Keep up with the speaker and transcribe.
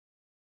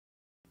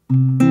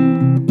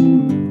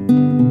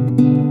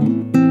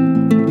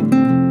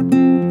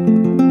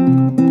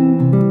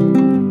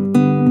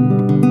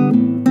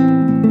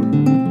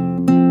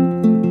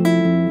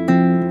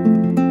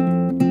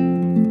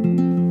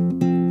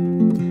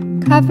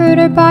Covered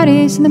our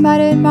bodies in the mud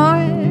and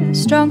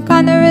moss, drunk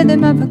on the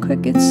rhythm of a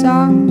cricket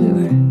song. We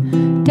were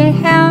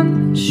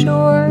damn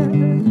sure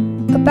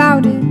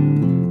about it.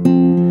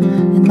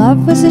 And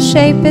love was a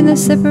shape in the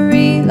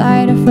slippery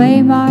light, a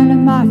flame on a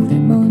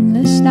moonlit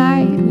moonless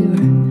night. We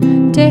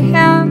were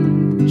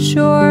damn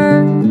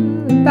sure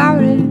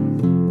about it.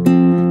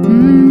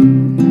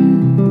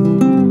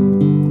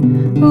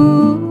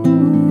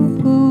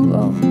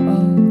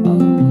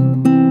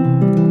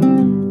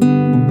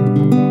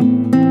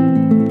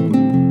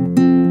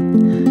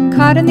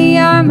 Caught in the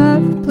arm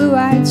of a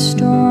blue-eyed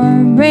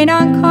storm, rain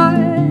on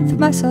cloth,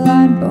 muscle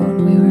on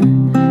bone. We were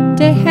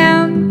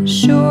damn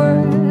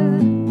sure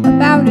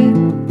about it.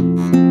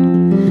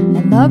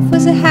 And love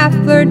was a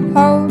half-blurred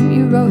poem.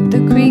 You wrote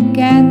the creak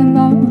and the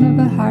moan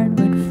of a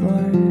hardwood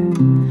floor.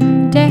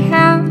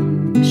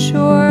 Damn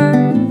sure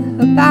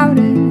about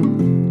it.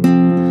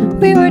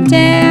 We were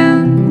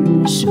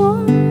damn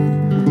sure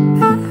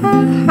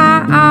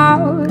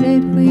about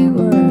it. We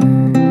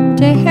were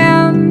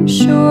damn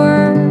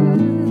sure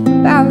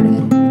about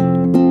it.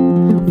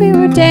 We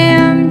were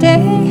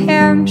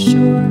damn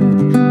sure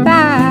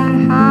about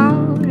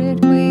it.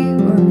 We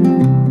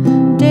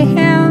were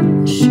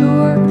damn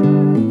sure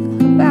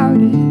about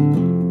it.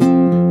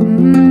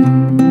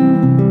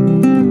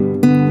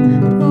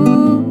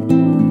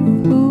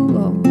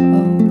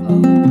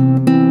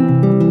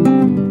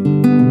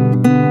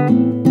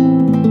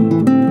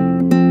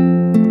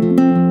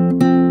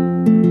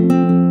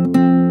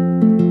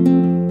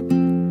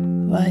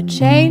 Well, I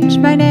changed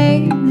my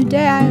name the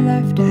day I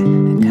left. I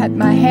cut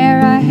my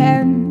hair, I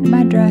hemmed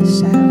my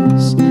dress. I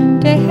was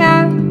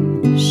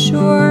damn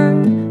sure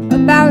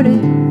about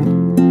it.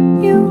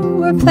 You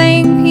were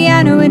playing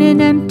piano in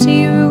an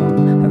empty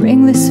room, a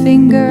ringless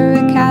finger,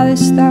 a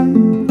callous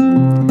thumb.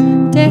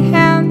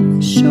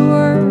 Damn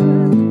sure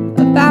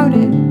about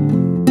it.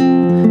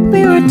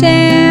 We were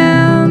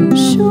damn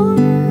sure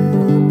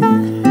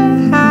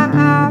about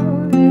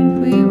it.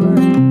 We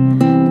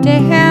were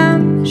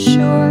damn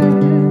sure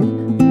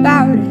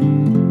about it.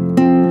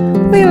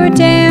 We were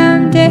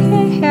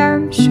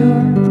damn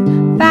sure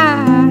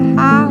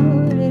about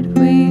it.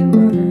 We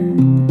were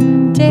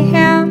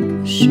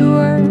damn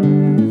sure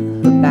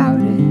about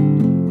it.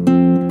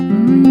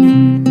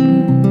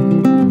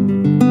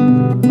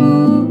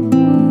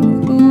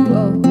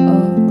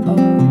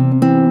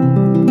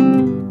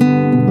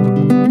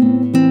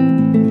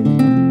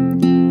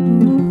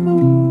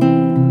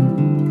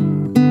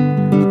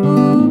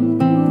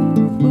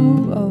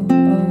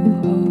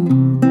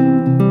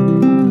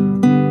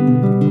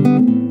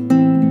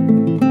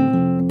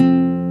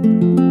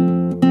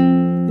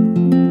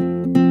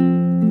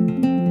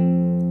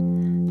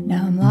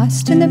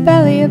 Lost in the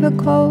belly of a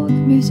cold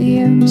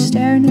museum,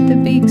 staring at the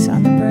beaks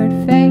on the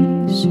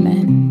bird-faced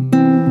men.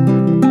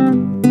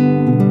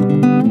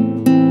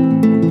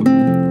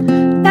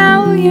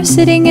 Now you're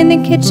sitting in the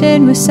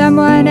kitchen with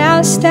someone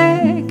else,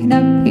 stacking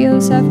up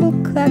peels of a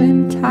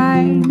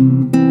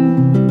clementine.